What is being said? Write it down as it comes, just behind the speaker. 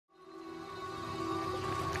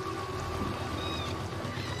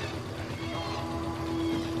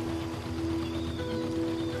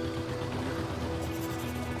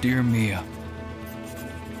Dear Mia,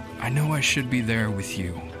 I know I should be there with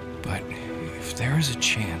you, but if there is a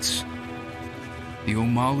chance, the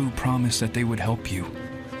Omalu promised that they would help you.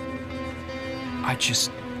 I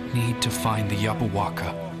just need to find the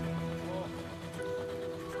Yapawaka.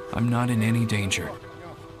 I'm not in any danger.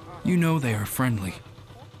 You know they are friendly.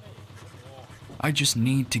 I just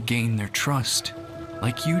need to gain their trust,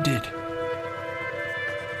 like you did.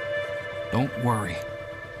 Don't worry,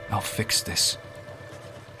 I'll fix this.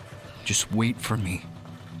 Just wait for me.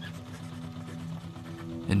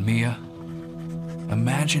 And Mia,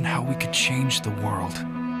 imagine how we could change the world.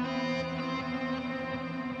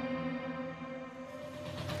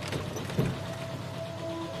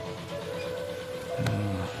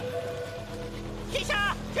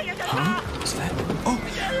 Huh? What's that? Oh!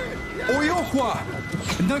 Oyohua!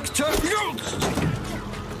 Nakta!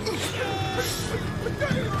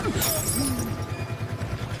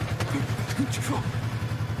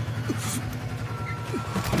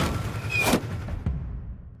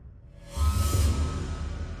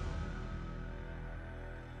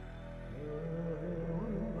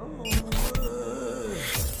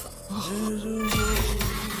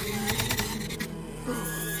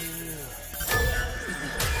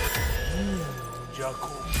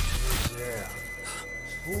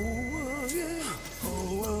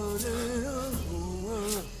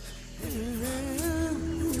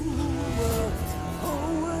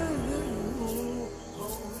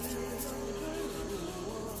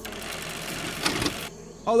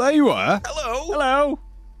 Oh, there you are. Hello. Hello.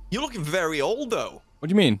 You're looking very old, though. What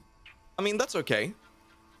do you mean? I mean, that's okay.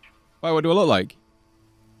 Why, what do I look like?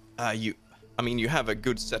 You have a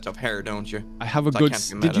good set of hair, don't you? I have a So good... can't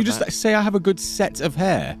be mad Did you at just that. say I have a good set of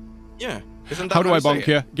hair? Yeah. Isn't that How do I you say bonk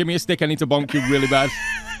you? Give me a stick. I need to bonk you really bad.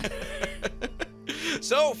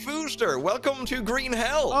 So, Fooster, welcome to Green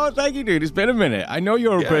Hell. Oh, thank you, dude. It's been a minute. I know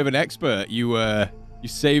you're a bit of an expert. You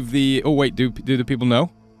saved the... Oh, wait. Do the people know?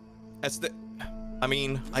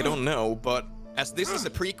 I don't know, but as this is a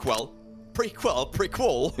prequel.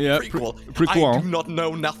 Yeah, prequel. I do not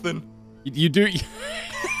know nothing. You do...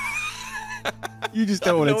 You just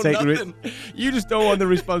don't want to take the... You just don't want the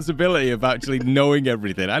responsibility of actually knowing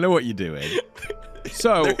everything. I know what you're doing.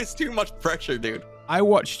 So... There is too much pressure, dude. I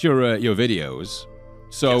watched your videos.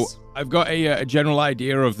 So Yes. I've got a general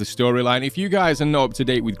idea of the storyline. If you guys are not up to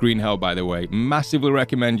date with Green Hell, by the way, massively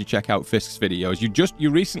recommend you check out Fisk's videos. You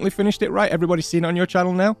recently finished it, right? Everybody's seen it on your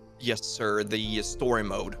channel now? Yes, sir. The story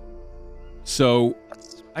mode. So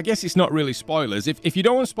I guess it's not really spoilers. If you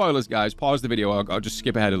don't want spoilers, guys, pause the video. I'll just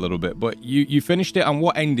skip ahead a little bit. But you finished it, and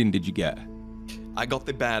what ending did you get? I got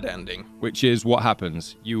the bad ending. Which is what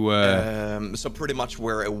happens? So pretty much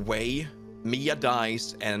we're away. Mia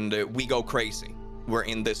dies, and we go crazy. We're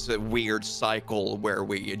in this weird cycle where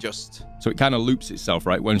we just... So it kind of loops itself,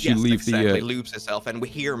 right? Once you leave exactly, loops itself, and we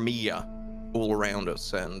hear Mia all around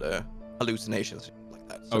us and hallucinations like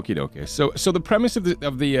that. So. Okie dokie. So the premise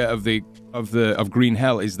of Green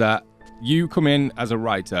Hell is that you come in as a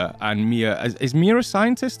writer, and Mia is Mia a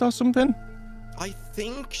scientist or something? I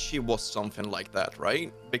think she was something like that,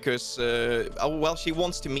 right? Because she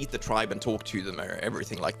wants to meet the tribe and talk to them or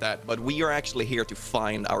everything like that. But we are actually here to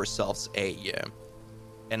find ourselves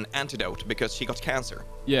an antidote because she got cancer.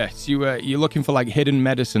 Yes, you're looking for like hidden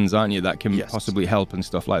medicines, aren't you, that can possibly help and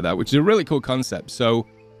stuff like that, which is a really cool concept. So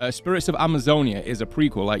Spirits of Amazonia is a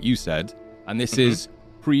prequel, like you said, and this is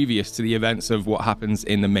previous to the events of what happens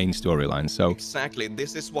in the main storyline. So exactly,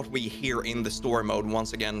 this is what we hear in the story mode.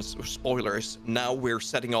 Once again, spoilers. Now we're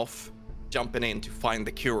setting off, jumping in to find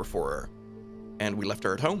the cure for her, and we left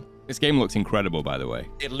her at home. This game looks incredible, by the way.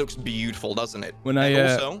 It looks beautiful, doesn't it? When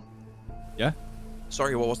yeah.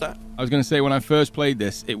 Sorry, what was that? I was going to say, when I first played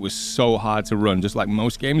this, it was so hard to run, just like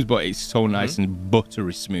most games, but it's so nice and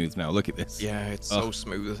buttery smooth now. Look at this. Yeah, it's so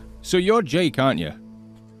smooth. So you're Jake, aren't you?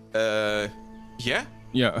 Yeah.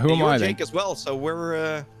 Yeah, who am I then? Jake as well, so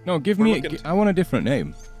we're... No, give me... I want a different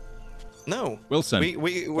name. No. Wilson.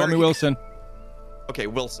 We're Call me Wilson. Okay,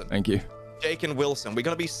 Wilson. Thank you. Jake and Wilson. We're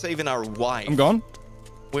going to be saving our wife. I'm gone.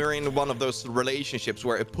 We're in one of those relationships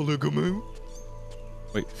where a polygamy...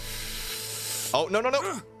 Wait. Oh, no.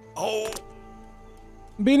 Oh.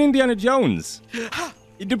 Being Indiana Jones.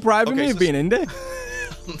 You're depriving me of being Indy.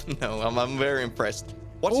 No, I'm very impressed.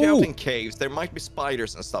 Watch out in caves. There might be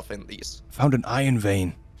spiders and stuff in these. Found an iron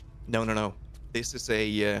vein. No. This is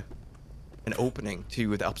an opening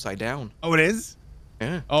to the Upside Down. Oh, it is?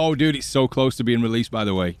 Yeah. Oh, dude, it's so close to being released, by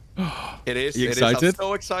the way. It is. You excited? I'm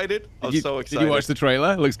so excited. I'm so excited. Did you watch the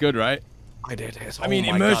trailer? Looks good, right? I did. Yes. I mean,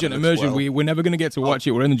 Oh my God, immersion. it looks well. We're never going to get to watch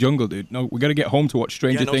it. We're in the jungle, dude. No, we got to get home to watch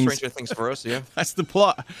Stranger Yeah, no Things. Stranger Things for us, yeah. That's the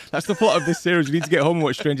plot. That's the plot of this series. We need to get home and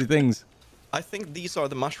watch Stranger Things. I think these are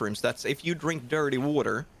the mushrooms. That's if you drink dirty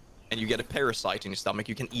water and you get a parasite in your stomach,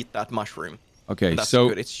 you can eat that mushroom. Okay, That's so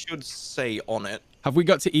good. It should say on it. have we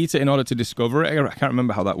got to eat it in order to discover it? I can't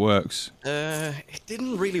remember how that works. It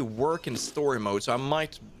didn't really work in the story mode, so I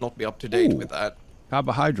might not be up to date with that.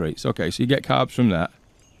 Carbohydrates. Okay, so you get carbs from that.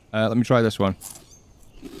 Let me try this one.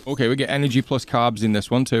 Okay, we get energy plus carbs in this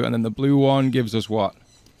one too, and then the blue one gives us what?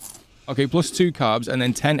 Okay, plus 2 carbs and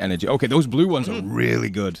then 10 energy. Okay, those blue ones are really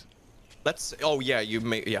good. Let's. Oh yeah, you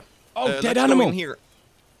may. Yeah. Oh, dead let's go animal. in here.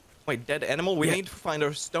 Wait, dead animal. We need to find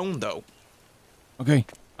a stone though. Okay,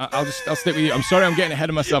 I'll stick with you. I'm sorry, I'm getting ahead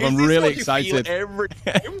of myself. I'm Is this really what you feel excited. every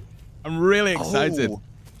time? I'm really excited. Oh,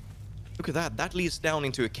 look at that. That leads down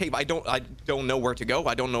into a cave. I don't know where to go.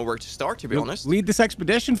 I don't know where to start, to be honest. Lead this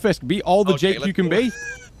expedition, Fisk. Be all the Okay, Jake you can be.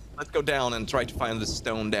 Let's go down and try to find the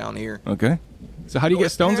stone down here. Okay. So how do you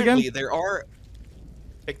get stones again? Apparently there are.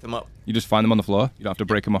 Pick them up. You just find them on the floor. You don't have to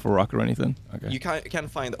break them off a rock or anything. Okay. You can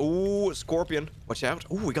find. Oh, scorpion! Watch out!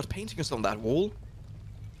 Oh, we got paintings on that wall.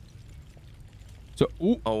 So,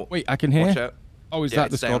 Oh, wait, I can hear. Watch out! Oh, is Yeah,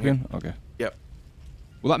 that the it's down here. scorpion? Okay. Yep.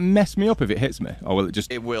 Will that mess me up if it hits me? Or will it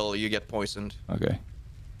just... It will. You get poisoned. Okay.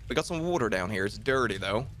 We got some water down here. It's dirty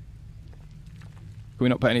though. Can we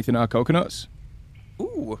not put anything in our coconuts?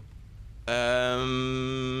 Ooh.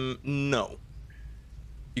 No.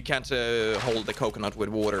 You can't hold the coconut with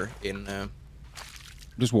water in.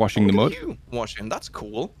 Just washing the mud? Washing. That's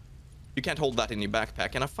cool. You can't hold that in your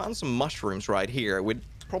backpack. And I found some mushrooms right here. We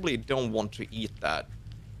probably don't want to eat that.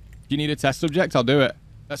 Do you need a test subject? I'll do it.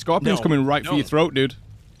 That scorpion's No, coming right for your throat, dude.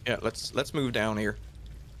 Yeah, let's move down here.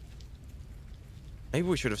 Maybe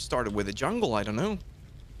we should have started with the jungle. I don't know.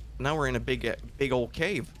 Now we're in a big old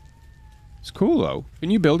cave. It's cool, though. Can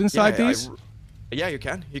you build inside these? Yeah, you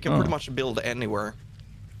can. You can pretty much build anywhere.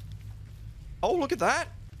 Oh, look at that!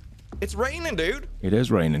 It's raining, dude. It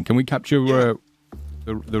is raining. Can we capture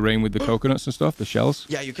the rain with the coconuts and stuff, the shells?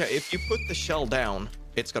 Yeah, you can. If you put the shell down,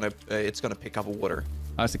 it's gonna pick up water.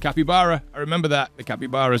 That's the capybara. I remember that. The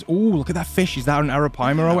capybaras. Oh, look at that fish. Is that an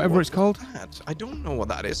arapaima or whatever it's called? I don't know what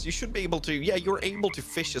that is. You should be able to. Yeah, you're able to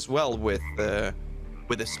fish as well with a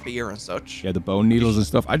spear and such. Yeah, the bone needles and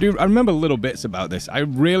stuff. I remember little bits about this. I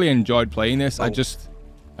really enjoyed playing this. Oh.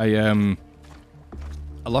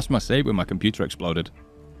 I lost my save when my computer exploded.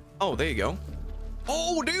 Oh, there you go.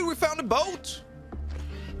 Oh, dude, we found a boat.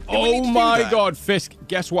 Oh my God, Fisk!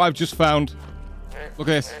 Guess what I've just found? Look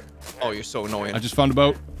at this. Oh, you're so annoying. I just found a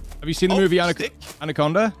boat. Have you seen the movie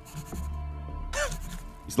Anaconda?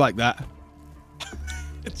 It's like that.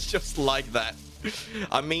 It's just like that.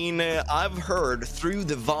 I mean, I've heard through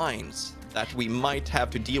the vines that we might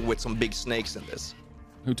have to deal with some big snakes in this.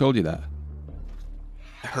 Who told you that?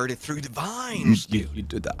 I heard it through the vines. You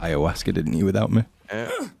did that ayahuasca, didn't you, without me?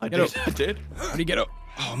 I did. How do you get up?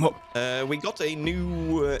 Oh, I'm up. We got a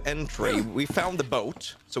new entry. We found the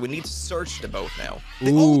boat, so we need to search the boat now.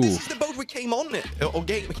 Ooh. Oh, this is the boat we came on it, or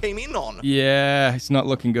came in on. Yeah, it's not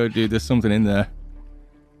looking good, dude. There's something in there.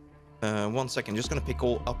 1 second, just gonna pick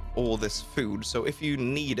up all this food. So if you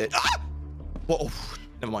need it, whoa,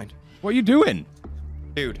 never mind, What are you doing?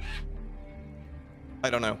 dude. I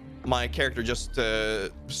don't know. My character just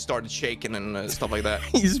started shaking and stuff like that.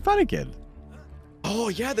 He's panicking. Oh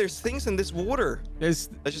yeah, there's things in this water. There's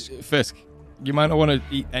Fisk. You might not want to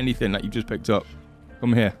eat anything that you just picked up.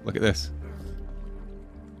 Come here. Look at this.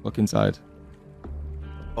 Look inside.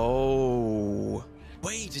 Oh.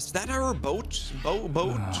 Wait, is that our boat?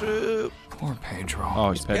 Poor Pedro.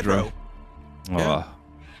 Oh, it's Pedro. Yeah. Oh.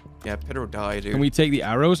 Yeah, Pedro died, dude. Can we take the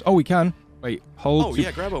arrows? Oh, we can. Wait, hold. Oh,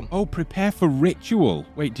 yeah, grab him. Oh, prepare for ritual.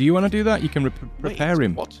 Wait, do you want to do that? You can prepare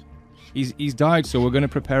him. What? He's died, so we're going to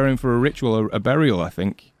prepare him for a ritual, a burial, I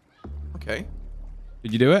think. Okay.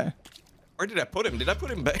 Did you do it? Where did I put him? Did I put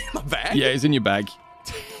him in my bag? Yeah, it's in your bag.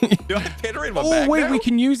 Do I have Pedro in my bag? Oh, wait, now? we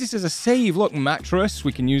can use this as a save. Look, mattress.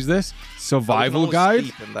 We can use this. Survival Oh, guide.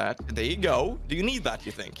 sleep in that. There you go. Do you need that,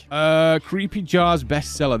 you think? Creepy Jar's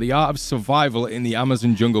bestseller, The Art of Survival in the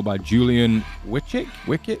Amazon Jungle by Julian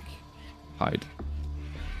Wickick? Hyde.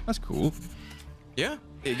 That's cool. Yeah,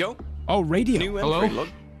 there you go. Oh, radio. New Hello? entry, look.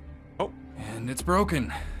 Oh, And it's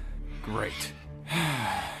broken. Great.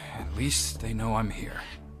 At least they know I'm here.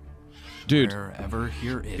 Dude, Wherever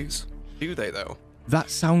here is. do they, though? that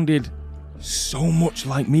sounded so much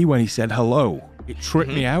like me when he said hello. It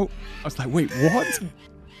tripped me out. I was like, wait, what?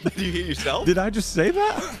 Did you hear yourself? Did I just say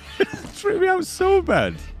that? It tripped me out so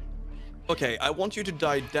bad. Okay, I want you to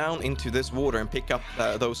dive down into this water and pick up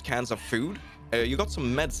those cans of food. You got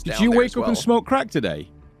some meds down Did you there wake as up well. and smoke crack today?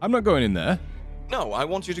 I'm not going in there. No, I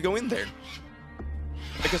want you to go in there.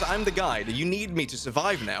 Because I'm the guide. You need me to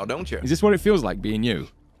survive now, don't you? Is this what it feels like being you?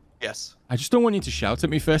 Yes. I just don't want you to shout at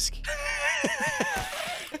me, Fisk.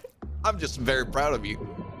 I'm just very proud of you.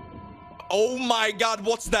 Oh my god,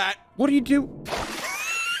 what's that? What do you do?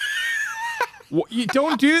 What, you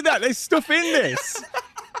don't do that. There's stuff in this.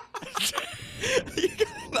 You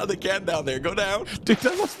got another can down there. Go down. Dude,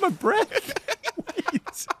 I lost my breath.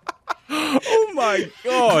 Wait. Oh my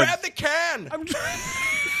god. Grab the can. I'm trying.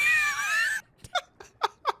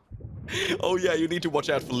 Oh yeah, you need to watch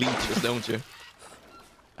out for leeches, don't you?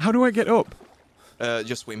 How do I get up?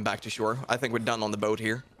 Just swim back to shore. I think we're done on the boat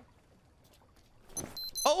here.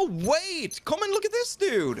 Oh wait! Come and look at this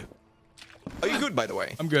dude. Are you good, by the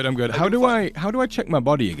way? I'm good. I'm good. How do I check my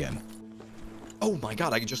body again? Oh my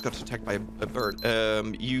god! I just got attacked by a bird.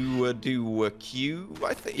 You do Q,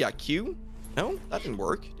 I think. Yeah, Q. No, that didn't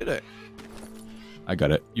work, did it? I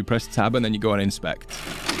got it. You press tab and then you go on inspect.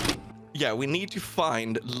 Yeah, we need to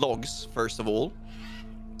find logs first of all.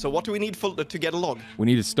 So what do we need to get a log? We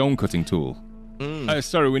need a stone cutting tool.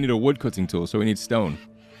 Sorry, we need a wood cutting tool, so we need stone.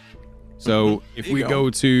 So if we go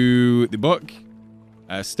to the book,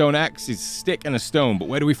 stone axe is stick and a stone, but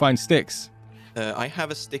where do we find sticks? I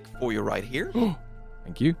have a stick for you right here.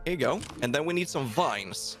 Thank you. Here you go. And then we need some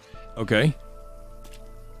vines. Okay.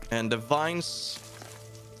 And the vines...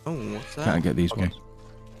 Oh, what's that? Can't get these ones.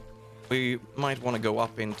 We might want to go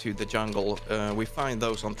up into the jungle. We find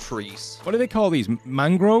those on trees. What do they call these?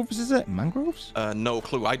 Mangroves, is it? Mangroves? No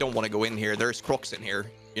clue. I don't want to go in here. There's crocs in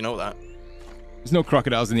here. You know that. There's no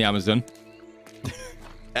crocodiles in the Amazon.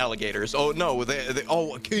 Alligators. Oh, no.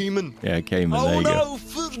 Oh, a caiman. Yeah, caiman. Oh, there you no.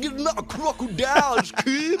 It's not a crocodile. It's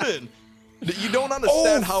caiman. You don't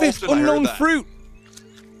understand how Fisk, often I heard unknown that. fruit.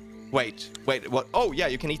 Wait. What? Oh, yeah.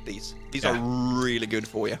 You can eat these. These are really good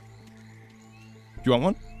for you. Do you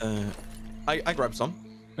want one? I grabbed some.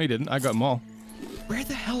 No, you didn't. I got them all. Where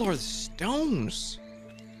the hell are the stones?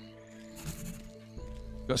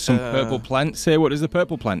 Got some purple plants here. What does the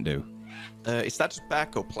purple plant do? It's that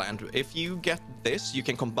tobacco plant. If you get this, you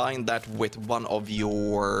can combine that with one of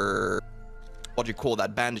your... What do you call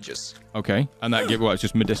that? Bandages. Okay. And that give what? It's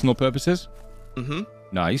just medicinal purposes? Mm-hmm.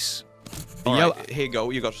 Nice. Alright, here you go.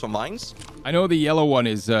 You got some vines. I know the yellow one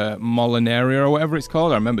is Molinaria or whatever it's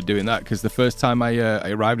called. I remember doing that because the first time I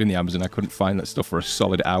arrived in the Amazon, I couldn't find that stuff for a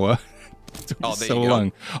solid hour. It took Oh, there so you go.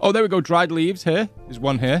 long. Oh, there we go. Dried leaves here. There's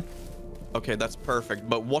one here. Okay, that's perfect.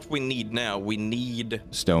 But what we need now, we need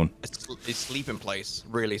Stone. a sleeping place.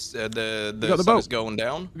 Really, the got the sun boat. is going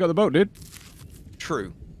down. We got the boat, dude.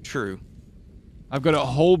 True. I've got a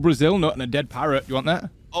whole Brazil nut and a dead parrot. You want that?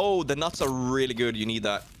 Oh, the nuts are really good. You need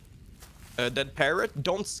that. Dead parrot,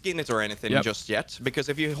 don't skin it or anything just yet, because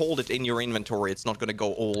if you hold it in your inventory, it's not going to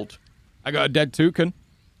go old. I got a dead toucan.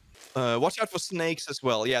 Watch out for snakes as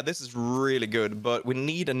well. Yeah, this is really good, but we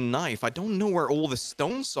need a knife. I don't know where all the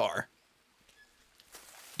stones are.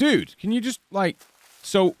 Dude, can you just, like...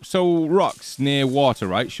 So rocks near water,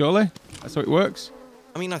 right? Surely? That's how it works?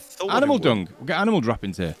 I mean, I thought Animal it would. dung. We'll get animal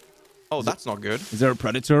droppings here. Oh, that's not good. Is there a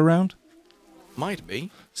predator around? Might be.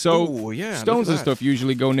 So, Ooh, yeah, stones look and at that. stuff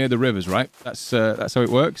usually go near the rivers, right? That's how it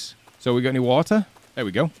works. So we got any water? There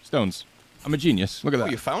we go. Stones. I'm a genius. Look at Oh,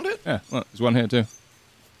 that. you found it? Yeah, look, there's one here too.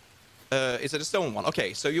 Is it a stone one?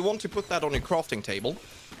 Okay, so you want to put that on your crafting table.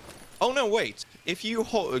 Oh, no, wait. If you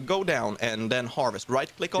go down and then harvest,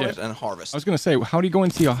 right-click on Yeah. it and harvest. I was going to say, how do you go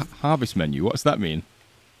into your harvest menu? What's that mean?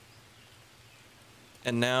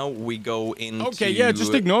 And now we go into... Okay, yeah,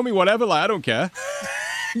 just ignore me, whatever. Like, I don't care.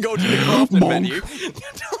 Go to the crafting menu.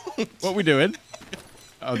 What are we doing?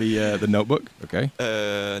 Oh, the notebook. Okay.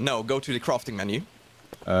 No, go to the crafting menu.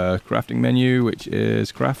 Crafting menu, which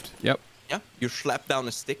is craft. Yep. Yeah, you slap down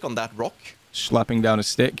a stick on that rock. Slapping down a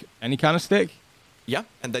stick. Any kind of stick? Yeah,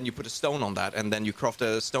 and then you put a stone on that, and then you craft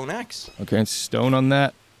a stone axe. Okay, and stone on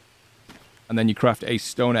that. And then you craft a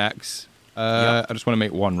stone axe. I just want to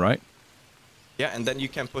make one, right? Yeah, and then you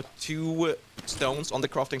can put 2 stones on the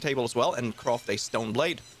crafting table as well, and craft a stone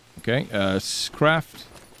blade. Okay, craft.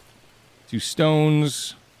 2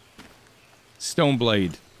 stones. Stone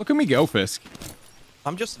blade. Look at me go, Fisk.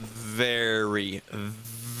 I'm just very...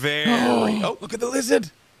 Oh, Look at the lizard.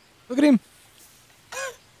 Look at him.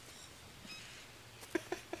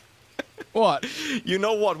 What? you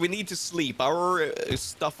know what? We need to sleep. Our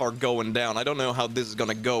stuff are going down. I don't know how this is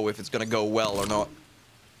gonna go, if it's gonna go well or not.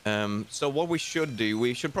 So what we should do,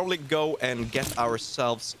 we should probably go and get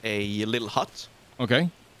ourselves a little hut. Okay. Do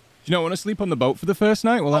you not want to sleep on the boat for the first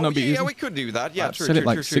night? Will that not be easy? Yeah, we could do that. Yeah, I've true, said true, it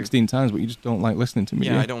like true, 16 times, but you just don't like listening to me.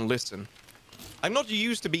 Yeah, do you? I don't listen. I'm not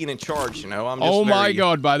used to being in charge, you know. I'm just Oh my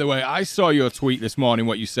God, by the way, I saw your tweet this morning,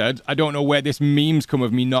 what you said. I don't know where this meme's come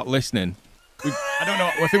of me not listening. I don't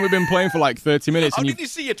know. I think we've been playing for like 30 minutes. How did you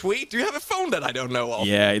see a tweet? Do you have a phone that I don't know of?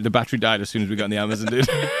 Yeah, the battery died as soon as we got in the Amazon, dude.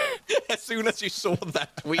 As soon as you saw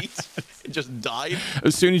that tweet, it just died.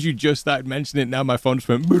 As soon as you just started mentioning it, now my phone just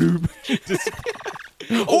went...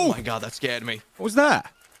 Oh my God, that scared me. What was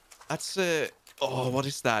that? That's, oh, what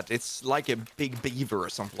is that? It's like a big beaver or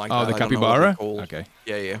something like that. Oh, the I don't know what capybara? they're called. Okay.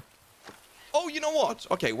 Yeah. Oh, you know what?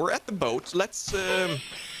 Okay, we're at the boat. Let's,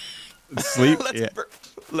 Sleep?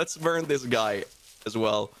 let's burn this guy as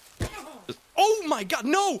well. Oh my God,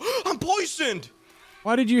 no! I'm poisoned!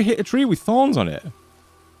 Why did you hit a tree with thorns on it?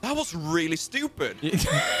 That was really stupid.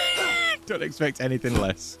 Don't expect anything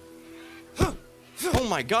less. Oh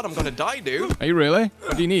my God, I'm gonna die, dude. Are you really?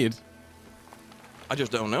 What do you need? I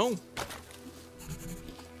just don't know.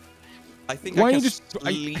 I think Why I are can you just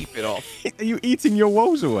sleep it off. Are you eating your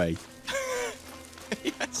woes away?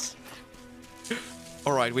 Yes.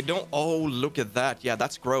 All right, we don't... Oh, look at that. Yeah,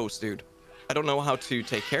 that's gross, dude. I don't know how to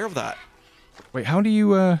take care of that. Wait, how do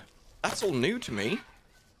you... That's all new to me.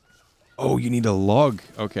 Oh, you need a log.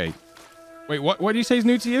 Okay. Wait, what do you say is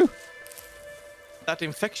new to you? That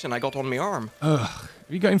infection I got on my arm. Ugh. Have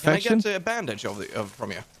you got infection? Can I get a bandage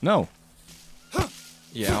from you? No.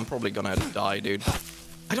 Yeah, I'm probably gonna die, dude.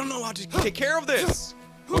 I don't know how to take care of this.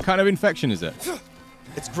 What kind of infection is it?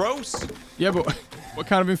 It's gross. Yeah, but what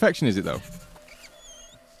kind of infection is it, though?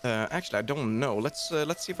 Actually, I don't know. Let's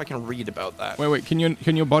see if I can read about that. Wait. Can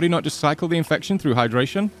your body not just cycle the infection through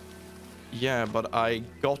hydration? Yeah, but I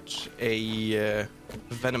got a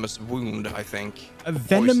venomous wound, I think. A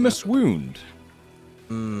venomous wound?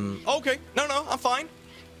 Okay. No, I'm fine.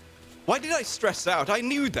 Why did I stress out? I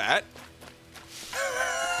knew that.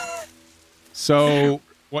 So,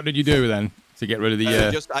 what did you do then to get rid of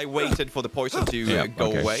the... I waited for the poison to go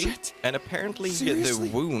okay. away. And apparently the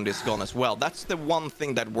wound is gone as well. That's the one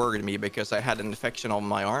thing that worried me because I had an infection on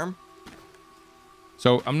my arm.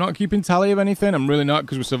 So, I'm not keeping tally of anything. I'm really not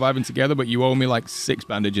because we're surviving together, but you owe me like 6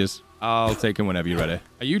 bandages. I'll take them whenever you're ready.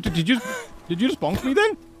 Did you just bonk me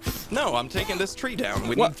then? No, I'm taking this tree down.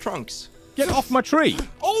 We What? need trunks. Get off my tree.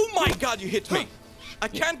 Oh my God, you hit me. I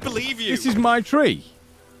can't believe you. This is my tree.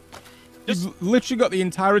 You've literally got the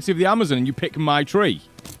entirety of the Amazon and you pick my tree.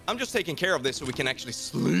 I'm just taking care of this so we can actually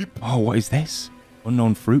sleep. Oh, what is this?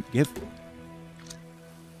 Unknown fruit, give.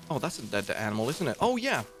 Oh, that's a dead animal, isn't it? Oh,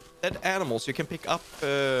 yeah. Dead animals. You can pick up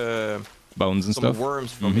Bones and some stuff.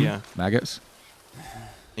 worms from here. Maggots.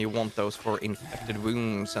 You want those for infected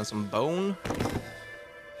wounds and some bone.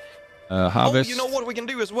 Harvest. Oh, you know what we can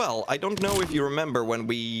do as well? I don't know if you remember when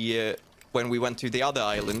we went to the other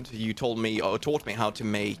island, you taught me how to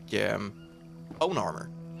make bone armor.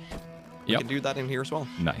 We can do that in here as well.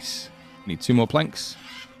 Nice. Need 2 more planks.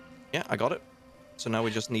 Yeah, I got it. So now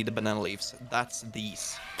we just need the banana leaves. That's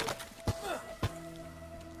these.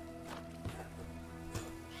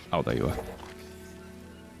 Oh, there you are.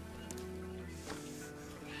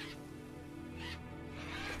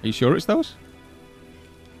 Are you sure it's those?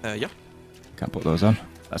 Yeah. Can't put those on.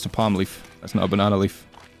 That's a palm leaf. That's not a banana leaf.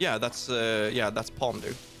 Yeah, that's palm,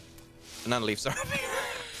 dude. Banana leaves are.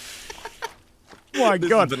 My This is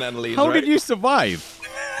God. banana leaves, How right? did you survive?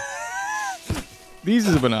 These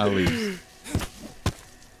are the banana leaves.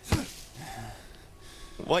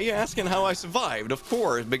 Why are you asking how I survived? Of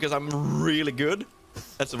course, because I'm really good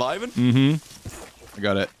at surviving. I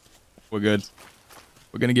got it. We're good.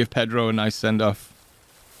 We're going to give Pedro a nice send-off.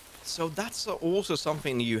 So that's also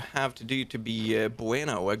something you have to do to be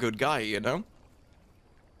bueno, a good guy, you know?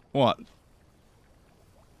 What?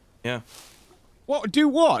 Yeah. What? Do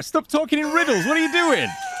what? Stop talking in riddles. What are you doing?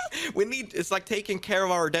 It's like taking care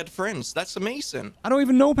of our dead friends. That's amazing. I don't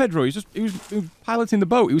even know Pedro. He was piloting the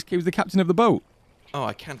boat. He was the captain of the boat. Oh,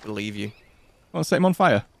 I can't believe you. Well, set him on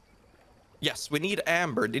fire. Yes, we need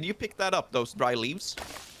amber. Did you pick that up, those dry leaves?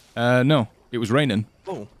 No. It was raining.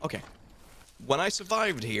 Oh, okay. When I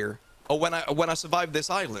survived here, when I survived this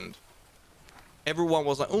island, everyone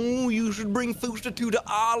was like, "Oh, you should bring Fooster to the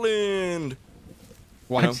island."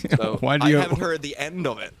 Why? You know? So Why do you? I haven't heard the end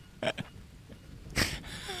of it. Do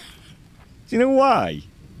you know why?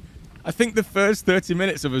 I think the first 30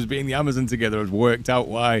 minutes of us being the Amazon together has worked out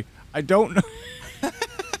why. I don't know.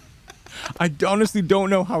 I honestly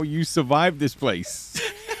don't know how you survived this place.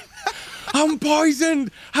 I'm poisoned.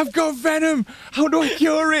 I've got venom. How do I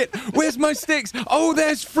cure it? Where's my sticks? Oh,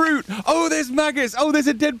 there's fruit. Oh, there's maggots. Oh, there's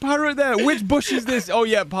a dead parrot there. Which bush is this? Oh,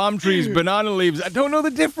 yeah, palm trees, banana leaves. I don't know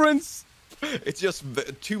the difference. It's just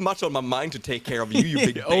too much on my mind to take care of you, you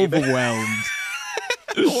big baby. Overwhelmed.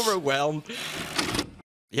 Overwhelmed.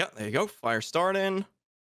 Yeah, there you go. Fire starting.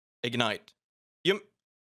 Ignite.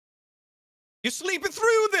 You're sleeping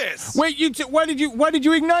through this. Wait, why did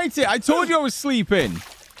you ignite it? I told you I was sleeping.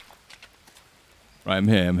 Right, I'm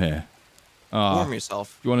here. Warm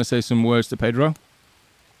yourself. You want to say some words to Pedro?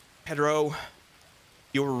 Pedro,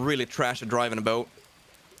 you were really trash at driving a boat.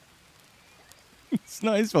 It's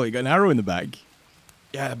not his fault. He got an arrow in the back.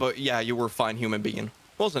 Yeah, but you were a fine human being,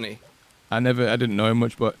 wasn't he? I didn't know him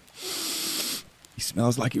much, but he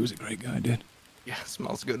smells like he was a great guy, dude. Yeah,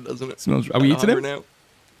 smells good, doesn't it? Are we eating him? Now.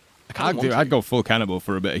 I'd go full cannibal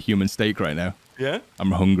for a bit of human steak right now. Yeah?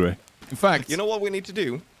 I'm hungry. In fact... You know what we need to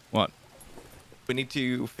do? What? We need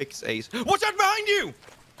to fix a... Watch out behind you!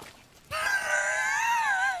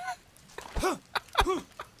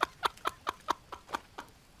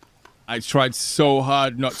 I tried so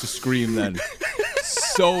hard not to scream then.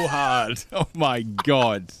 So hard. Oh my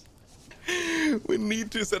god. We need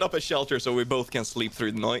to set up a shelter so we both can sleep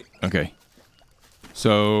through the night. Okay.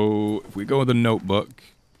 So, if we go with the notebook...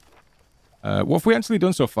 what have we actually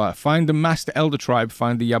done so far? Find the Master Elder Tribe,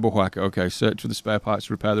 find the Yabahuaca. Okay, search for the spare parts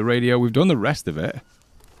to repair the radio. We've done the rest of it.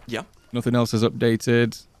 Yeah. Nothing else is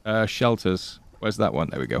updated. Shelters. Where's that one?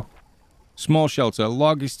 There we go. Small shelter.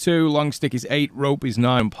 Log is 2, long stick is 8, rope is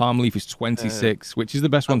 9, palm leaf is 26. Which is the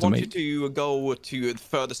best one to make? I want you to go to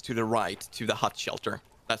furthest to the right, to the hut shelter.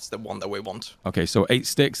 That's the one that we want. Okay, so 8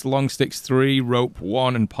 sticks, long sticks 3, rope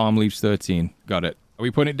 1, and palm leaves 13. Got it. Are we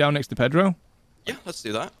putting it down next to Pedro? Yeah, let's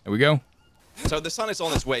do that. There we go. So the sun is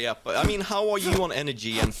on its way up. I mean, how are you on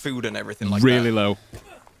energy and food and everything like that? Really low.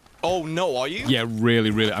 Oh, no, are you? Yeah, really.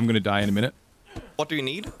 I'm going to die in a minute. What do you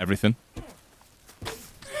need? Everything.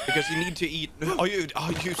 Because you need to eat... Oh, you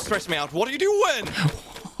stress me out. What are you doing?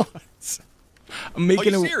 What? I'm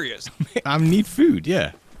making Are you serious? I need food,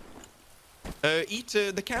 yeah. Eat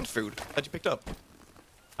the canned food that you picked up.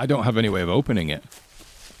 I don't have any way of opening it.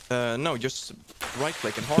 No, just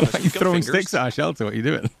right-click and harness. You're throwing sticks at our shelter. What are you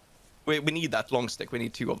doing? We need that long stick. We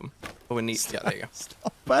need 2 of them. But we need... Yeah, there you go.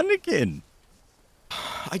 Stop panicking.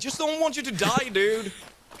 I just don't want you to die, dude.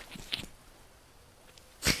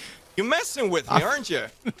 You're messing with me, aren't you?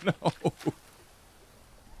 No.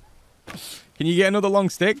 Can you get another long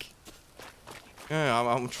stick? Yeah,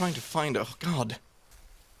 I'm trying to find... Oh, God.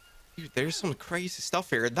 Dude, there's some crazy stuff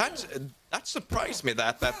here. That surprised me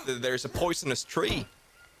that there's a poisonous tree.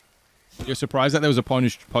 You're surprised that there was a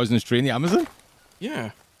poisonous tree in the Amazon?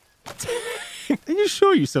 Yeah. Are you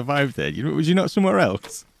sure you survived there? Was you not somewhere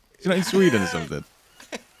else? You're not in Sweden or something?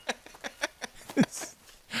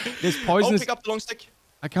 There's poisonous... Oh, pick up the long stick.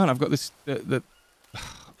 I can't. I've got this... Put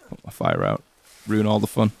my fire out. Ruin all the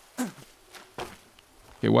fun.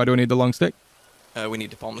 Okay, why do I need the long stick? We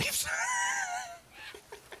need the palm leaves.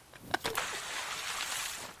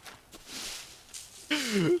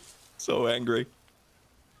 So angry.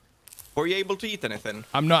 Were you able to eat anything?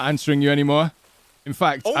 I'm not answering you anymore. In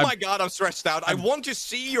fact... Oh my god, I'm stressed out. I want to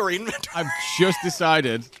see your inventory. I've just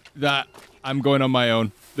decided that I'm going on my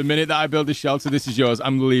own. The minute that I build a shelter, this is yours.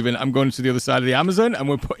 I'm leaving. I'm going to the other side of the Amazon, and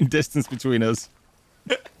we're putting distance between us.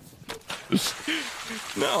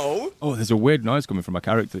 No. Oh, there's a weird noise coming from my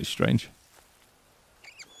character. It's strange.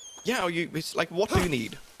 Yeah, it's like, what do you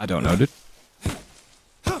need? I don't know, dude.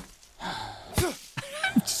 I'm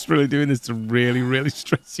just really doing this to really, really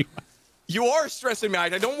stress you out. You are stressing me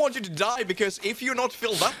out. I don't want you to die, because if you're not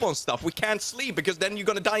filled up on stuff, we can't sleep, because then you're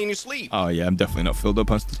gonna die in your sleep. Oh, yeah, I'm definitely not filled up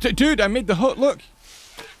on stuff. Dude, I made the hut, look.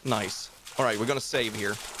 Nice. All right, we're gonna save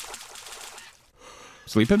here.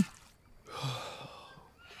 Sleeping?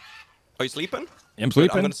 Are you sleeping? Yeah, I'm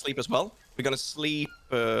sleeping. Good, I'm gonna sleep as well. We're gonna sleep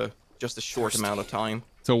just a short amount of time.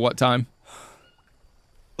 Till what time?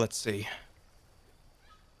 Let's see.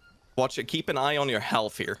 Watch it. Keep an eye on your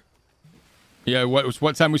health here. Yeah,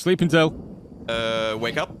 what time we sleeping till?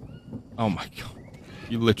 Wake up. Oh my god.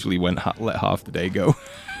 You literally let half the day go.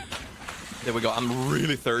 There we go. I'm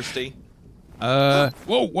really thirsty. Whoa.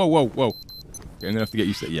 Okay, I'm gonna have to get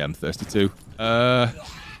used to it. Yeah, I'm thirsty too.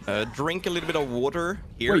 Drink a little bit of water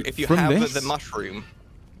here. Wait, if you from have this? the mushroom.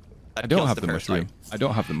 I don't have the mushroom. I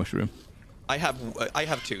don't have the mushroom. I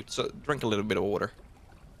have 2, so drink a little bit of water.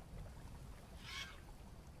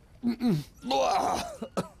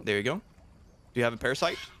 There you go. Do you have a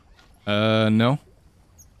parasite? No.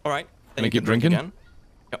 All right. Then Can I you keep can drink drinking? again.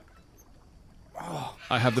 Yep.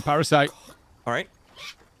 I have the parasite. All right.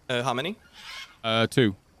 How many?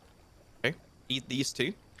 2. Okay. Eat these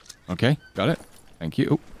 2. Okay, got it. Thank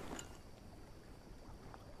you.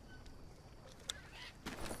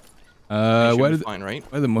 Where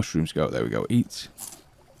the mushrooms go? There we go. Eat.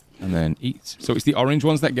 And then eat. So it's the orange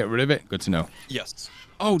ones that get rid of it? Good to know. Yes.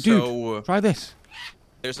 Oh, dude. So, try this.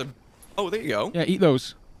 There's a... Oh, there you go. Yeah, eat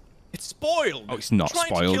those. It's spoiled. Oh, it's not Trying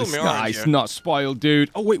to spoiled. kill me, aren't It's you? not spoiled, dude.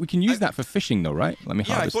 Oh, wait, we can use that for fishing, though, right? Let me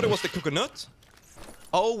Yeah, I harvest thought it this. was the coconut.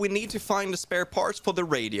 Oh, we need to find the spare parts for the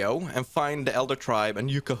radio and find the Elder Tribe and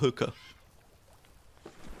Yucca Hookah.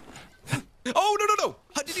 Oh, no.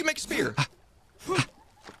 How did you make a spear?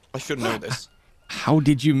 I should know this. How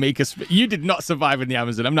did you make us? You did not survive in the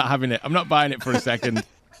Amazon. I'm not having it. I'm not buying it for a second.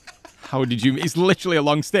 How did you? It's literally a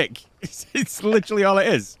long stick. It's literally all it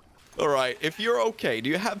is. All right, if you're okay, do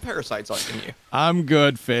you have parasites on you? I'm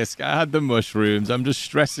good, Fisk. I had the mushrooms. I'm just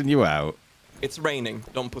stressing you out. It's raining.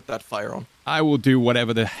 Don't put that fire on. I will do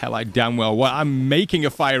whatever the hell I damn well want. I'm making a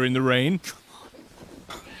fire in the rain.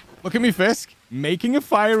 Look at me, Fisk. Making a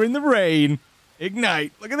fire in the rain.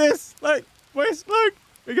 Ignite. Look at this. Look, Fisk, look.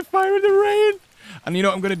 Make a fire in the rain. And you know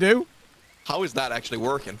what I'm going to do? How is that actually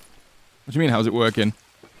working? What do you mean, how's it working?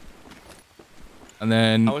 And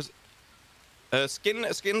then... How is...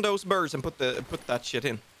 skin those birds and put that shit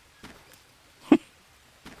in.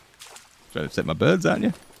 Trying to set my birds, aren't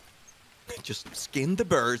you? Just skin the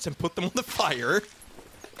birds and put them on the fire.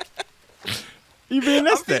 You being I'm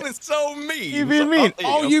nasty? feeling so mean. You being mean? There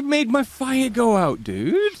you Oh, go. you made my fire go out,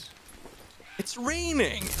 dude. It's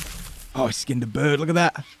raining. Oh, I skinned a bird. Look at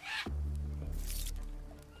that.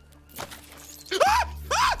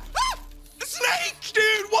 The snake,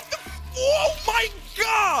 dude! What the? Oh my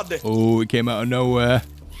god! Oh, it came out of nowhere.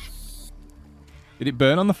 Did it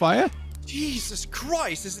burn on the fire? Jesus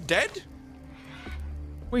Christ! Is it dead?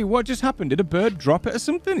 Wait, what just happened? Did a bird drop it or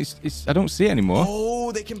something? I don't see it anymore.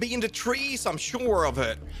 Oh, they can be in the trees. I'm sure of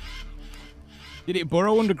it. Did it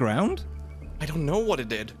burrow underground? I don't know what it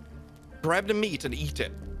did. Grab the meat and eat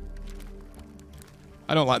it.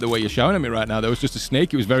 I don't like the way you're showing at me right now. There was just a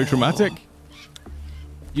snake. It was very traumatic.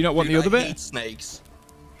 You not want Dude, the other I bit? hate snakes.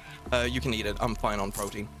 You can eat it. I'm fine on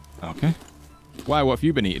protein. Okay. Why? What have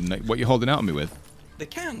you been eating? Like, what are you holding out on me with? The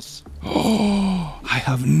cans. Oh, I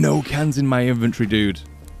have no cans in my inventory, dude.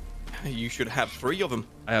 You should have 3 of them.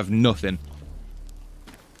 I have nothing.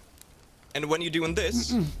 And when you're doing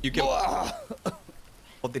this, you can...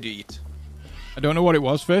 What did you eat? I don't know what it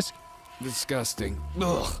was, Fisk. Disgusting.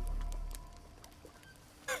 Ugh.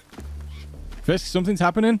 Fisk, something's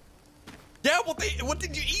happening. Yeah, what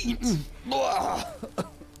did you eat?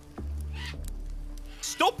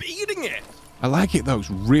 Stop eating it! I like it, though. It's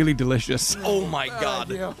really delicious. Oh my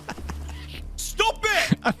god. Stop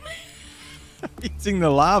it! I'm eating the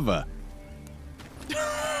lava.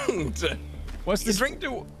 Don't. What's this?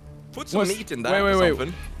 Put some meat in that or Wait.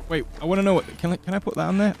 something. Wait, I want to know what... Can I put that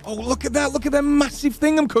on there? Oh, look at that. Look at that massive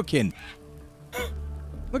thing I'm cooking.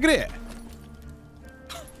 Look at it.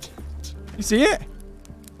 You see it?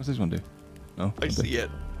 What's this one do? No? I see it.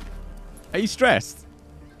 Are you stressed?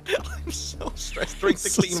 I'm so stressed. Drink the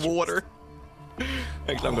clean water.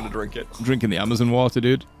 Actually, I'm gonna drink it. I'm drinking the Amazon water,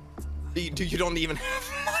 dude. Dude, you don't even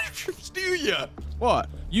have mushrooms, do you? What?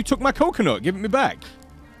 You took my coconut. Give it me back.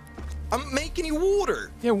 I'm making you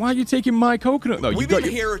water. Yeah, why are you taking my coconut, though? We've been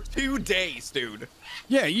here 2 days, dude.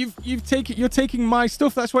 Yeah, you're taking my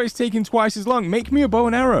stuff. That's why it's taking twice as long. Make me a bow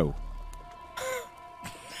and arrow.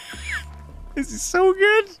 This is so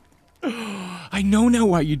good. I know now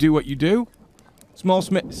why you do what you do. Small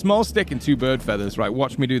stick and 2 bird feathers. Right,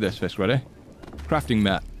 watch me do this, Fisk. Ready? Crafting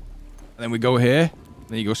mat. And then we go here.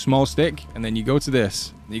 Then you go small stick. And then you go to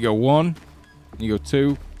this. Then you go 1. And you go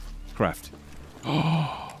 2. Craft.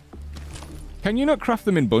 Oh. Can you not craft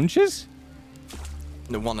them in bunches?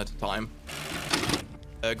 No, 1 at a time.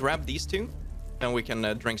 Grab these 2. And we can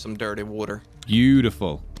drink some dirty water.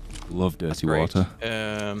 Beautiful. Love dirty water.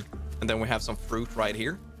 And then we have some fruit right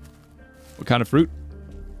here. What kind of fruit?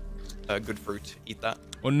 Good fruit. Eat that.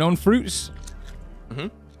 Unknown fruits? Mm-hmm.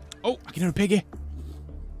 Oh, I can hear a piggy.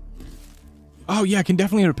 Oh, yeah, I can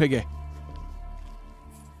definitely hear a piggy.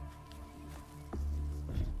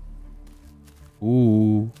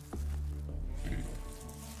 Ooh.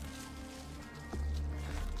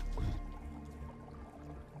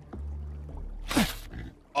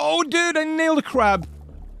 Oh, dude, I nailed a crab.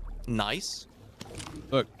 Nice.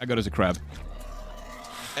 Look, I got us a crab.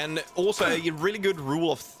 And also a really good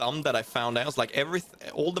rule of thumb that I found out is like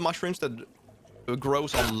all the mushrooms that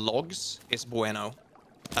grows on logs is bueno.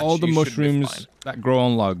 All the mushrooms that grow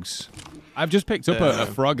on logs. I've just picked up a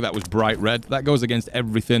frog that was bright red. That goes against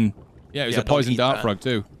everything. Yeah, it was a poison dart frog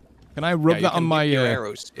too. Can I rub that on my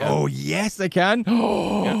arrows? Yeah. Oh yes, I can.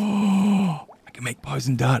 Oh, I can make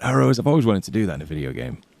poison dart arrows. I've always wanted to do that in a video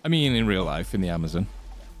game. I mean, in real life, in the Amazon.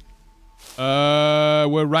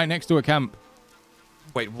 We're right next to a camp.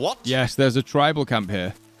 Wait, what? Yes, there's a tribal camp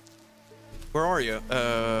here. Where are you?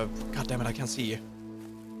 God damn it, I can't see you.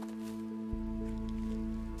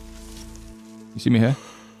 You see me here?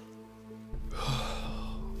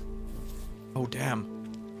 Oh, damn.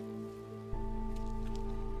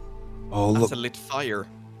 Oh, That's look. a lit fire.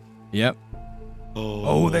 Yep.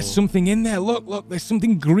 Oh, there's something in there. Look, there's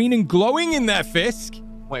something green and glowing in there, Fisk.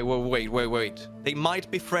 Wait. They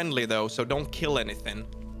might be friendly, though, so don't kill anything.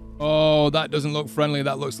 Oh, that doesn't look friendly.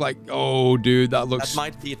 That looks like... Oh, dude, that looks... That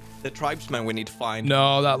might be the tribesman we need to find.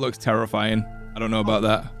 No, that looks terrifying. I don't know about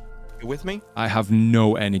that. You with me? I have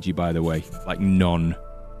no energy, by the way. Like, none.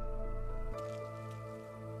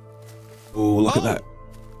 Oh, look at that.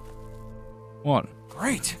 What?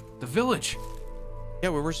 Great. The village. Yeah,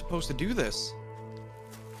 we were supposed to do this.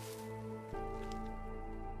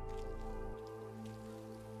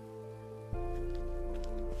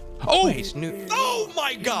 Oh! Wait, oh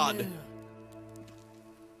my god!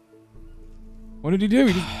 What did he do?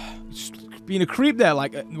 He just being a creep there.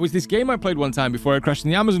 Like, there was this game I played one time before I crashed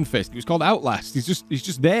in the Amazon Fist. It was called Outlast. He's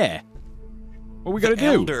just there. What we gotta do?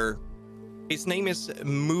 Elder. His name is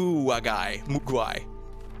Muagai.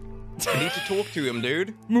 I need to talk to him,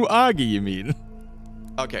 dude. Muagi, you mean?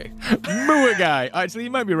 Okay. Muagai. Actually,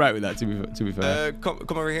 you might be right with that. To be fair. Come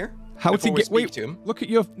over here. How to get? Wait. To him. Look at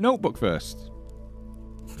your notebook first.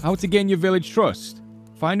 How to gain your village trust.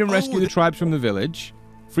 Find and rescue the tribes from the village.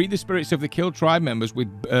 Free the spirits of the killed tribe members with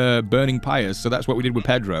burning pyres. So that's what we did with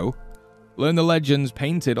Pedro. Learn the legends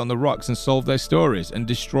painted on the rocks and solve their stories. And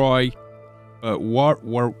destroy... how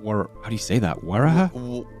do you say that? Waraha?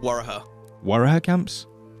 Waraha. Waraha camps?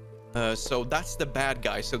 So that's the bad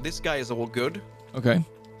guy. So this guy is all good. Okay.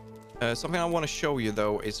 Something I want to show you,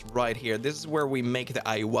 though, is right here. This is where we make the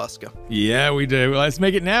ayahuasca. Yeah, we do. Let's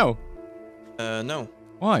make it now. No.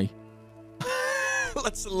 Why?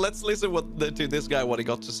 let's listen to this guy what he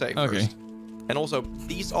got to say first. And also,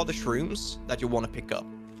 these are the shrooms that you want to pick up.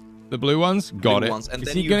 The blue ones? Got it. And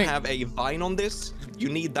then you have a vine on this. You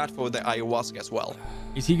need that for the ayahuasca as well.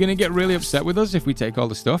 Is he going to get really upset with us if we take all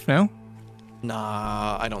the stuff now?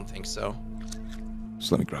 Nah, I don't think so.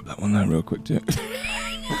 Just let me grab that one there real quick too.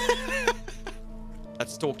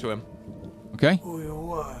 Let's talk to him. Okay.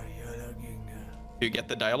 Do you get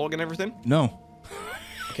the dialogue and everything? No.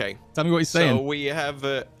 Okay. Tell me what he's saying. So we have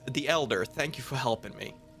the elder. Thank you for helping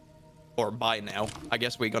me. Or bye now. I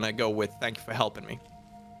guess we're gonna go with thank you for helping me.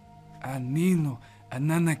 Anino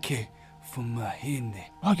ananake fumahine.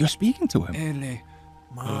 Oh, you're speaking to him. Ele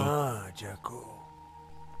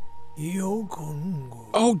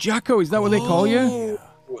Oh, Jacko, is that what they call you?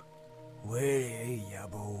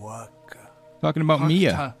 Talking about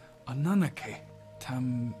Mia. Ananake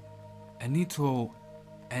tam anito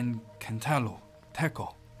and cantalo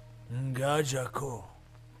teco. Nga Jacko,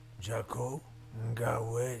 nga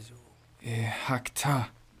wezo. Hakta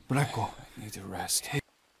breko. Need to rest.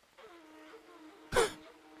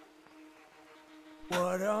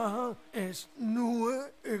 Waraha es nue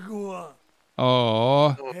egua.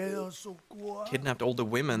 Oh. Kidnapped all the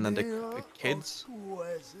women and the kids.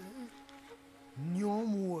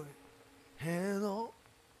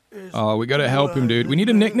 Oh, we gotta help him, dude. We need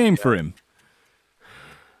a nickname for him.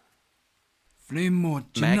 Flemo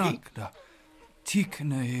jinakda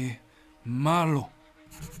tikne malo.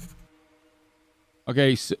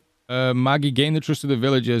 Okay, so, Maggie, gain the trust of the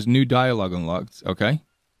villagers. New dialogue unlocked. Okay.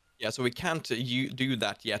 Yeah, so we can't do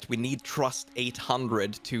that yet. We need trust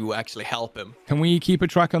 800 to actually help him. Can we keep a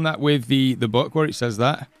track on that with the book where it says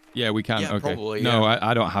that? Yeah, we can. Yeah, okay. probably, no, yeah.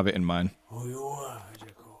 I don't have it in mind. Let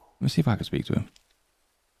me see if I can speak to him.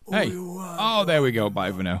 Hey. Oh, there we go.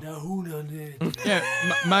 Bye for now. Yeah,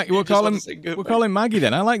 we'll call him Maggie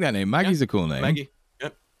then. I like that name. Maggie's a cool name. Maggie.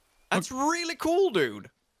 Yep. That's really cool,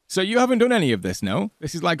 dude. So you haven't done any of this, no?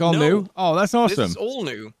 This is like all new? Oh, that's awesome. This is all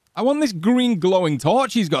new. I want this green glowing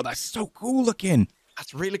torch he's got. That's so cool looking.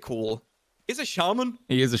 That's really cool. He's a shaman.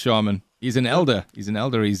 He is a shaman. He's an elder. He's an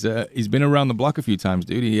elder. He's been around the block a few times,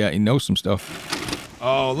 dude. He knows some stuff.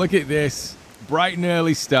 Oh, look at this. Bright and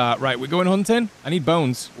early start. Right, we're going hunting. I need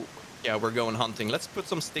bones. Yeah, we're going hunting. Let's put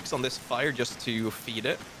some sticks on this fire just to feed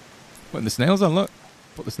it. Putting the snails on, look.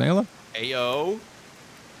 Put the snail on. Ayo.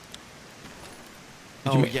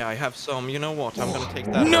 Oh, yeah, I have some. You know what? I'm going to take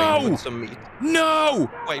that away with some meat. No!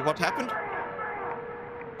 Wait, what happened?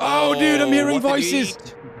 Oh, dude, I'm hearing what did you voices.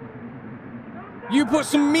 eat? You put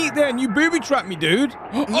some meat there and you booby-trapped me, dude.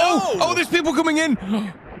 Oh, there's people coming in.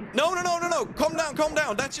 No. Calm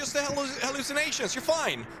down. That's just the hallucinations. You're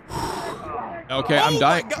fine. Okay, I'm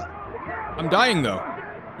dying. I'm dying, though.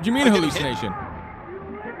 What do you mean hallucination?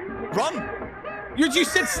 Run. You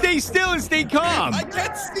said stay still and stay calm. I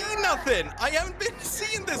can't see nothing. I haven't been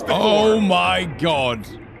seeing this before. Oh, my God.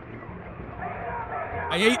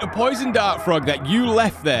 I ate a poison dart frog that you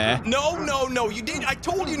left there. No, you didn't. I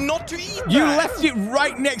told you not to eat You that. left it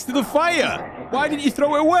right next to the fire. Why didn't you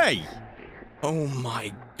throw it away? Oh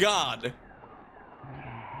my god.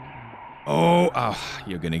 Oh,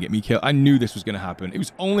 you're gonna get me killed. I knew this was gonna happen. It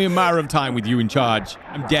was only a matter of time with you in charge.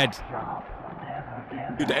 I'm dead.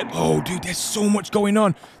 You dead? Oh, dude, there's so much going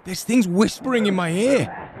on. There's things whispering in my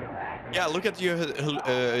ear. Yeah, look at your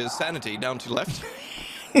sanity down to left.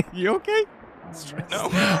 You okay? No.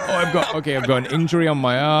 Oh, I've got an injury on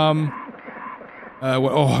my arm.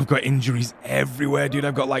 I've got injuries everywhere, dude.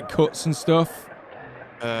 I've got like cuts and stuff.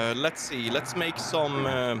 Let's see. Let's make some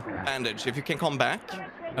bandage. If you can come back.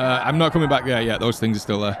 I'm not coming back there yet. Those things are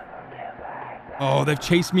still there. Oh, they've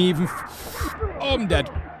chased me even. Oh, I'm dead.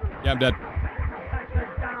 Yeah, I'm dead.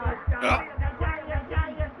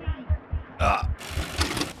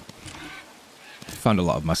 Found a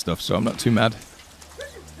lot of my stuff, so I'm not too mad.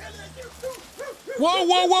 Whoa,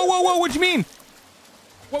 whoa, whoa, whoa, whoa, what do you mean?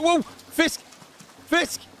 Whoa, whoa, Fisk!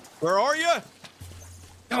 Fisk! Where are you?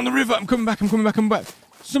 Down the river, I'm coming back.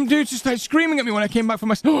 Some dudes just started screaming at me when I came back from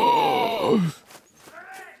my... Help!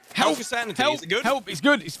 How's your sanity? Help! Is it good? Help! It's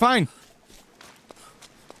good, it's fine.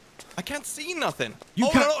 I can't see nothing. You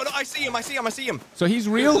oh, can't... no, I see him. So he's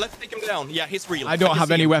real? Let's take him down. Yeah, he's real. I don't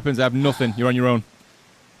have any weapons, I have nothing. You're on your own.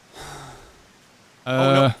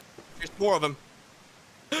 Oh, no. There's more of them.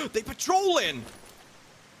 They patrol in.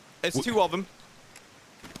 There's two of them.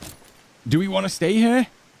 Do we want to stay here?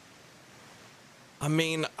 I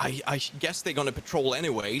mean, I guess they're gonna patrol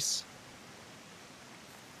anyways.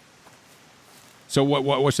 So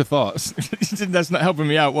what's your thoughts? That's not helping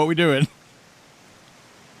me out. What are we doing?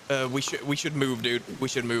 We should move, dude. We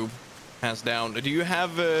should move. Hands down. Do you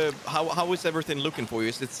have how is everything looking for you?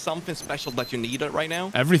 Is it something special that you need right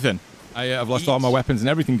now? Everything. I've lost all my weapons and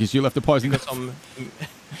everything because you left the poison.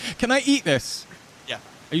 Can I eat this? Yeah.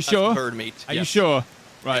 Are you sure? Bird meat. Are you sure?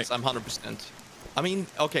 Right. Yes, I'm 100%. I mean,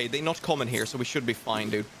 okay, they're not common here, so we should be fine,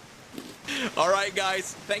 dude. All right,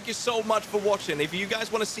 guys. Thank you so much for watching. If you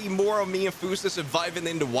guys want to see more of me and Fooster surviving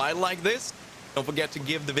in the wild like this, don't forget to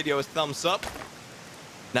give the video a thumbs up.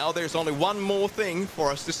 Now there's only one more thing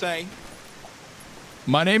for us to say.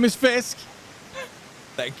 My name is Fisk.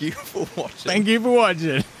 Thank you for watching. Thank you for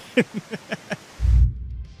watching.